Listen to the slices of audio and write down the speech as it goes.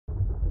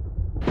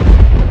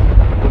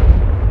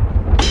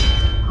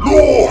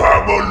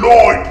Warhammer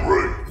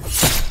Library!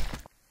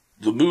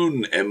 The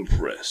Moon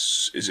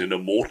Empress is an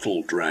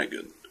immortal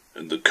dragon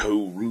and the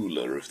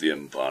co-ruler of the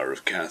Empire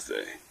of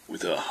Cathay,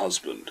 with her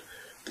husband,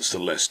 the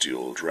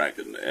Celestial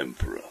Dragon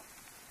Emperor.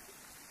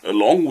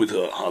 Along with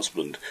her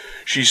husband,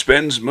 she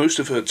spends most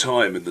of her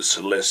time in the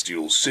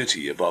Celestial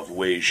City above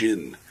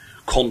Weijin,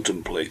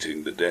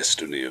 contemplating the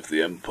destiny of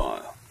the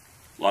Empire.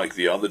 Like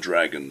the other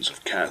dragons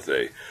of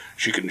Cathay,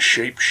 she can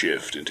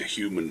shapeshift into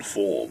human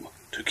form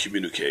to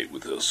communicate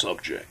with her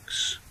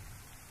subjects.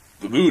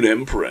 The Moon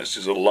Empress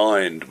is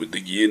aligned with the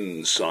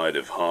yin side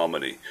of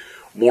harmony,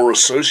 more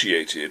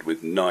associated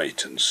with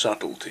night and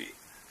subtlety,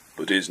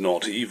 but is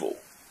not evil.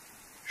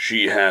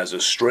 She has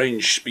a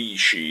strange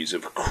species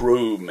of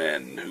crow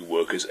men who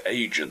work as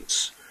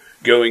agents,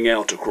 going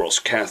out across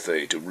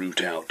Cathay to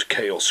root out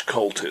chaos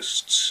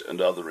cultists and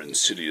other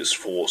insidious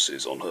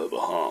forces on her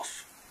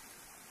behalf.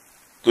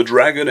 The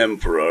Dragon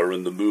Emperor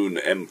and the Moon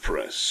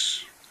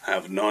Empress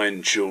have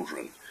 9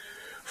 children.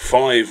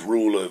 5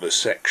 rule over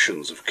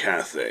sections of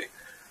Cathay,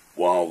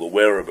 while the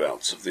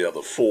whereabouts of the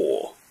other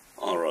 4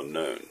 are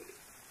unknown.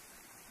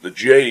 The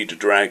Jade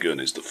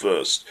Dragon is the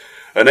first,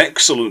 an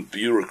excellent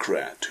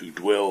bureaucrat who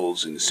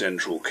dwells in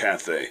central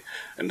Cathay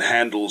and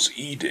handles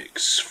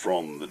edicts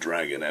from the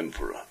Dragon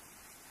Emperor.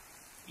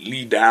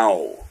 Li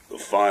Dao, the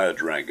Fire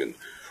Dragon,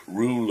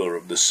 ruler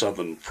of the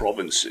southern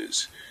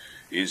provinces,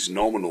 is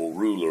nominal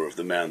ruler of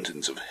the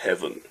mountains of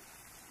heaven,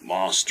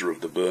 master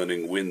of the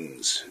burning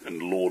winds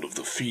and lord of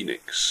the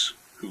phoenix,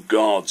 who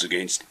guards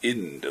against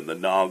Ind and the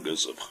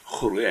Nagas of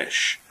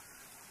Khuresh,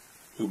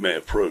 who may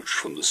approach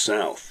from the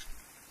south.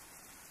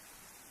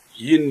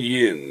 Yin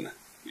Yin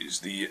is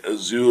the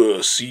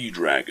Azure Sea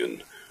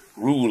Dragon,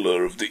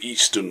 ruler of the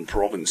eastern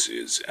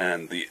provinces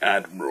and the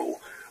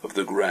admiral of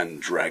the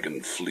Grand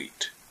Dragon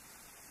Fleet.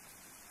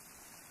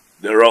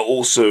 There are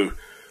also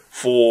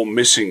 4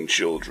 missing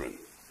children,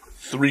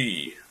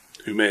 3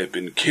 who may have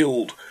been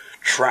killed,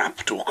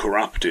 trapped or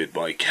corrupted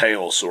by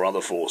chaos or other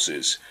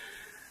forces,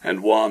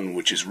 and 1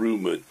 which is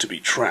rumoured to be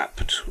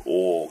trapped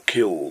or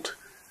killed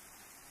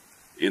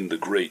in the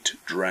Great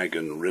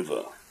Dragon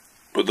River.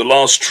 But the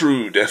last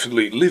true,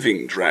 definitely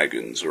living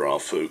dragons are our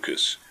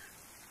focus.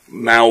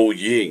 Miao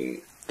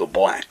Ying, the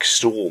Black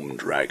Storm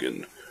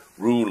Dragon,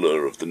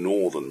 ruler of the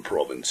northern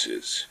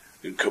provinces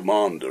and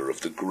commander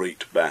of the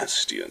Great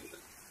Bastion.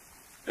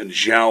 And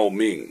Zhao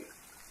Ming,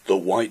 the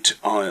White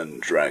Iron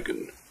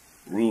Dragon,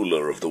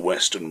 ruler of the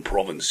western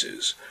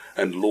provinces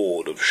and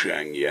lord of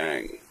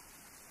Shangyang.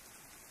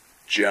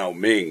 Zhao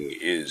Ming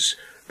is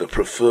the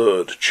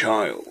preferred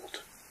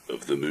child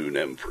of the Moon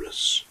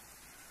Empress.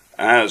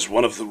 As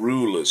one of the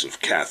rulers of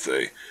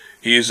Cathay,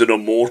 he is an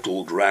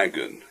immortal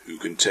dragon who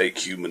can take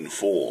human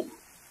form.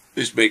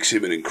 This makes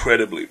him an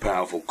incredibly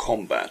powerful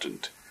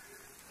combatant,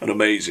 an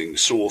amazing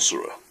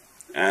sorcerer,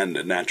 and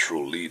a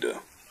natural leader.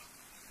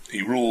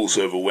 He rules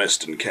over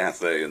western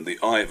Cathay and the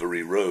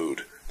Ivory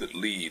Road that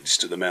leads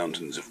to the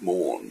Mountains of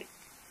Morn.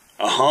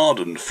 A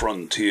hardened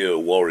frontier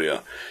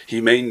warrior,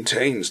 he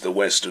maintains the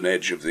western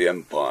edge of the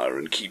empire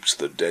and keeps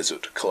the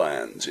desert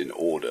clans in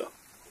order.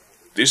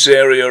 This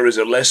area is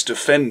a less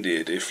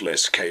defended, if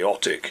less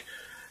chaotic,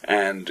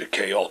 and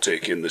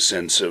chaotic in the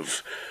sense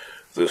of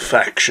the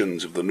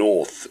factions of the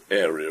north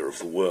area of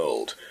the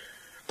world.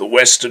 The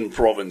western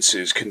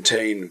provinces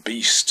contain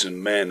beasts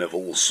and men of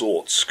all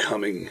sorts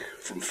coming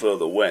from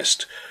further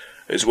west,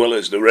 as well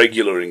as the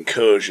regular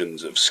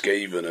incursions of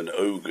skaven and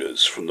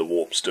ogres from the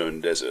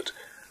Warpstone Desert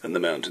and the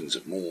Mountains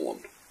of Morn.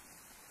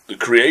 The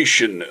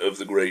creation of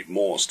the Great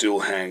Moor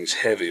still hangs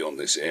heavy on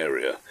this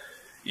area,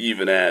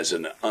 even as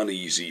an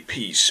uneasy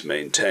peace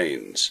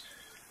maintains.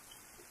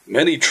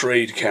 Many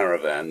trade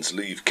caravans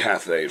leave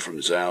Cathay from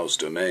Zhao's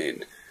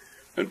domain,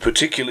 and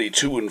particularly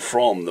to and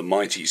from the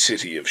mighty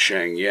city of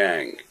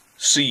Shangyang,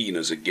 seen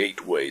as a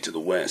gateway to the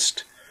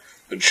west,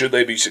 and should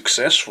they be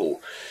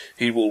successful,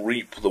 he will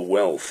reap the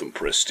wealth and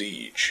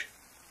prestige,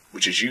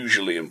 which is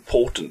usually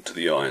important to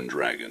the Iron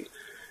Dragon,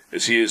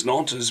 as he is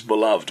not as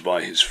beloved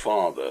by his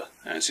father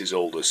as his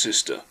older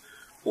sister,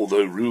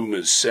 although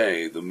rumours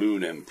say the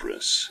Moon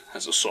Empress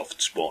has a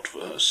soft spot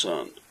for her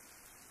son,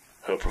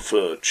 her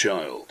preferred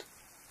child.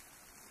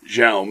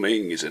 Zhao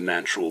Ming is a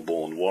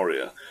natural-born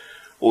warrior,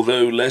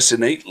 although less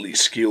innately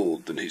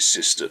skilled than his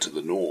sister to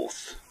the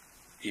north.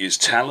 He is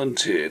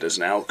talented as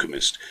an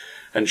alchemist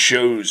and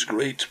shows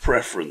great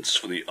preference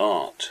for the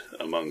art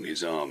among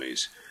his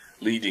armies,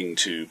 leading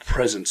to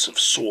presence of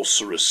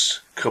sorcerous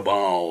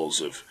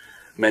cabals of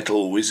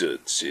metal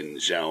wizards in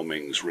Zhao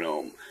Ming's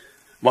realm,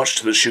 much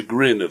to the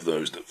chagrin of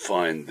those that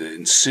find the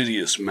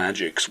insidious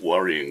magics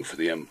worrying for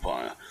the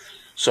Empire,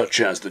 such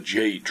as the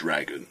Jade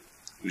Dragon,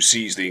 who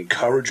sees the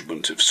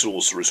encouragement of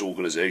sorcerous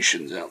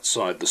organizations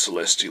outside the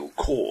Celestial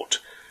Court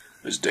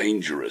as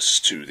dangerous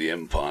to the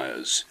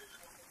Empire's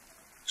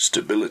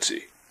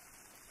stability.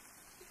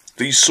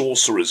 These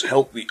sorcerers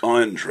help the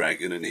Iron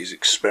Dragon in his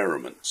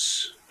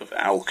experiments of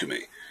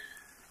alchemy.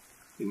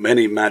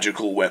 Many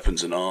magical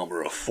weapons and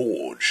armor are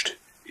forged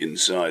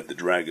inside the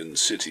dragon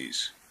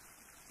cities.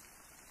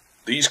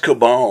 These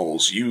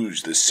cabals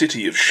use the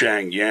city of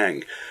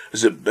Shangyang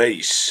as a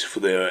base for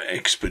their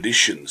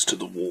expeditions to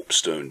the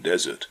Warpstone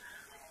Desert.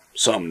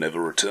 Some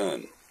never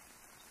return.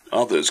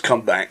 Others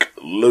come back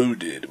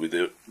loaded with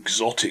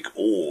exotic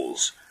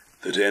ores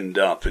that end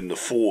up in the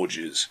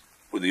forges,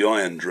 with the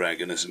Iron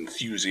Dragon as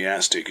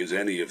enthusiastic as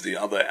any of the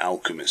other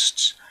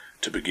alchemists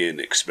to begin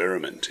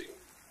experimenting.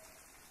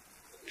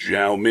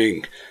 Zhao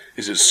Ming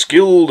is as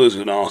skilled as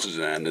an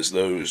artisan as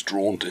those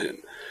drawn to him,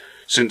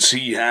 since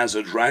he has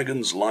a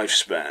dragon's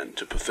lifespan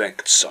to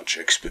perfect such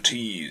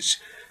expertise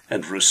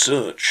and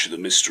research the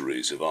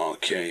mysteries of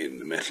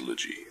arcane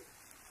metallurgy.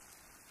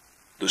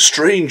 The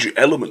strange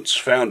elements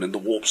found in the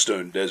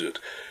Warpstone Desert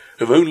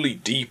have only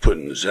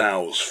deepened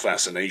Zhao's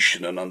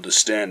fascination and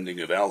understanding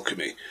of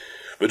alchemy,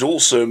 but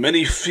also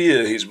many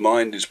fear his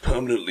mind is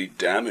permanently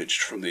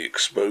damaged from the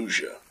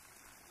exposure,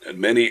 and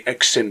many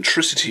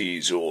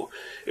eccentricities or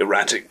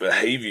erratic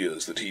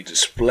behaviors that he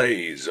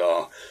displays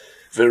are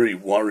very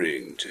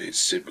worrying to his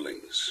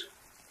siblings.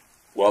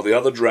 While the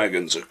other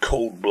dragons are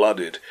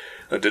cold-blooded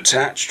and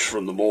detached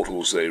from the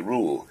mortals they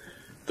rule,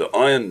 the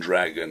Iron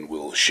Dragon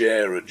will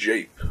share a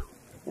jape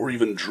or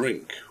even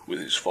drink with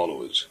his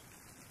followers.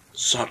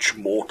 Such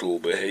mortal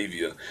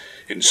behavior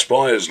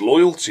inspires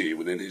loyalty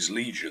within his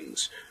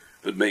legions,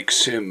 but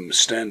makes him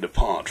stand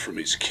apart from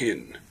his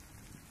kin.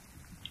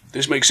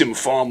 This makes him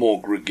far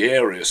more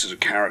gregarious as a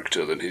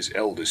character than his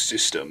eldest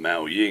sister,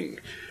 Miao Ying,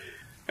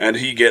 and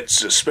he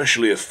gets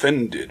especially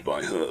offended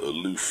by her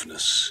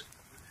aloofness.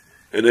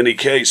 In any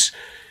case,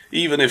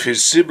 even if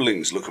his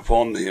siblings look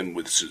upon him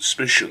with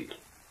suspicion,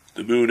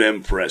 the Moon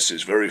Empress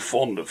is very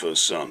fond of her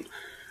son,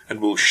 and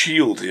will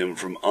shield him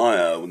from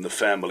ire when the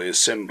family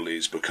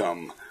assemblies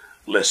become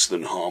less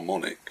than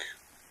harmonic.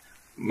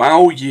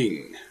 Miao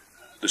Ying,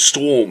 the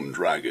Storm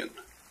Dragon,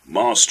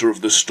 master of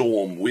the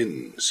storm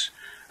winds,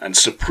 and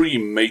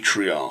supreme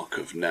matriarch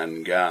of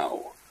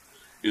Nangao,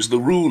 is the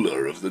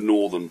ruler of the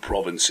northern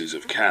provinces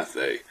of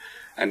Cathay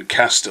and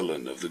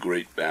castellan of the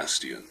Great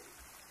Bastion.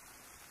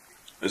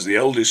 As the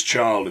eldest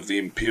child of the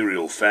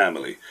imperial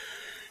family,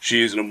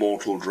 she is an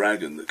immortal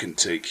dragon that can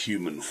take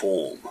human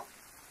form.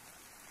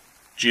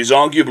 She is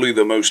arguably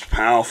the most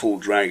powerful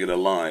dragon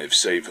alive,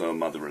 save her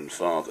mother and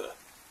father.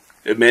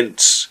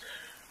 Immense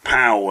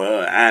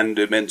power and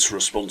immense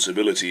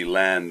responsibility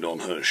land on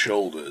her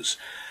shoulders,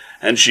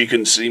 and she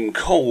can seem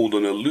cold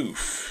and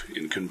aloof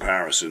in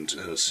comparison to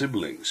her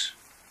siblings.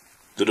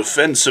 The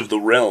defense of the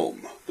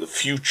realm, the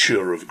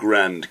future of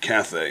Grand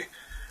Cathay,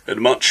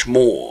 and much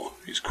more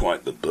is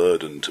quite the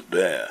burden to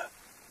bear.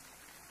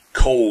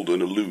 Cold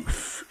and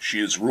aloof, she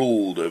has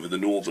ruled over the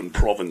northern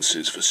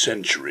provinces for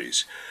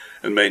centuries,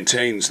 and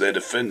maintains their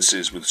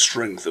defences with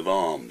strength of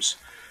arms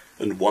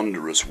and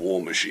wondrous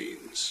war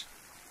machines.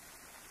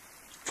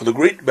 For the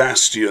Great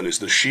Bastion is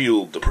the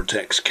shield that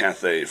protects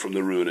Cathay from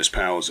the ruinous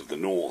powers of the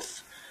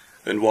north,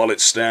 and while it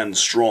stands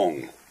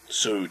strong,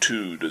 so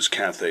too does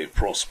Cathay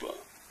prosper.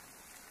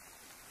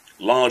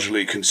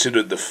 Largely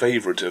considered the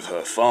favourite of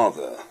her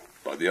father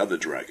by the other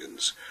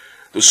dragons,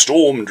 the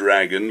Storm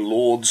Dragon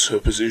lords her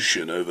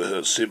position over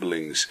her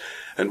siblings,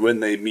 and when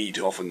they meet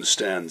often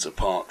stands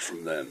apart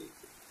from them.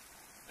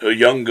 Her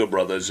younger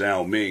brother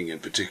Zhao Ming in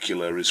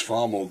particular is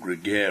far more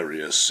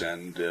gregarious,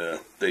 and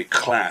they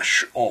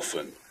clash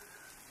often,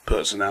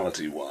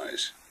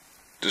 personality-wise.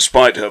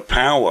 Despite her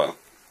power,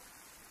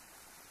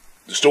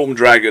 the Storm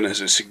Dragon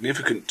has a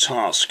significant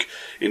task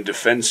in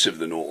defense of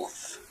the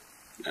north,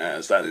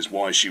 as that is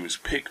why she was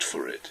picked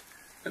for it,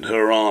 and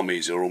her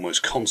armies are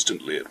almost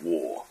constantly at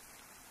war.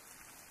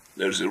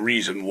 There's a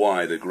reason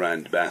why the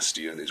Grand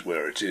Bastion is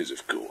where it is,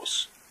 of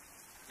course.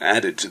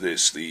 Added to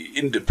this, the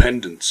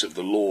independence of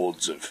the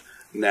lords of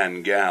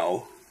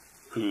Nangao,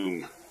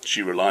 whom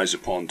she relies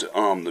upon to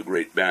arm the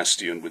Great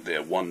Bastion with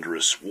their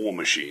wondrous war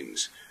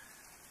machines.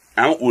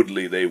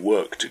 Outwardly they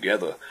work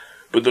together,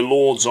 but the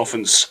lords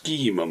often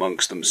scheme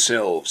amongst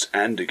themselves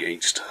and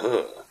against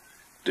her,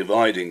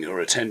 dividing her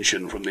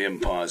attention from the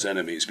Empire's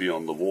enemies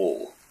beyond the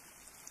wall.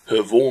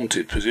 Her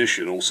vaunted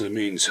position also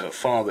means her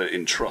father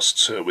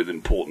entrusts her with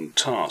important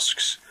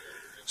tasks,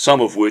 some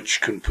of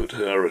which can put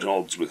her at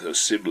odds with her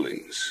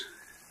siblings,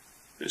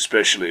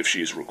 especially if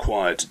she is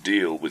required to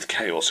deal with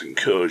chaos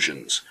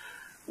incursions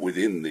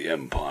within the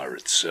Empire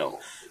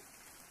itself.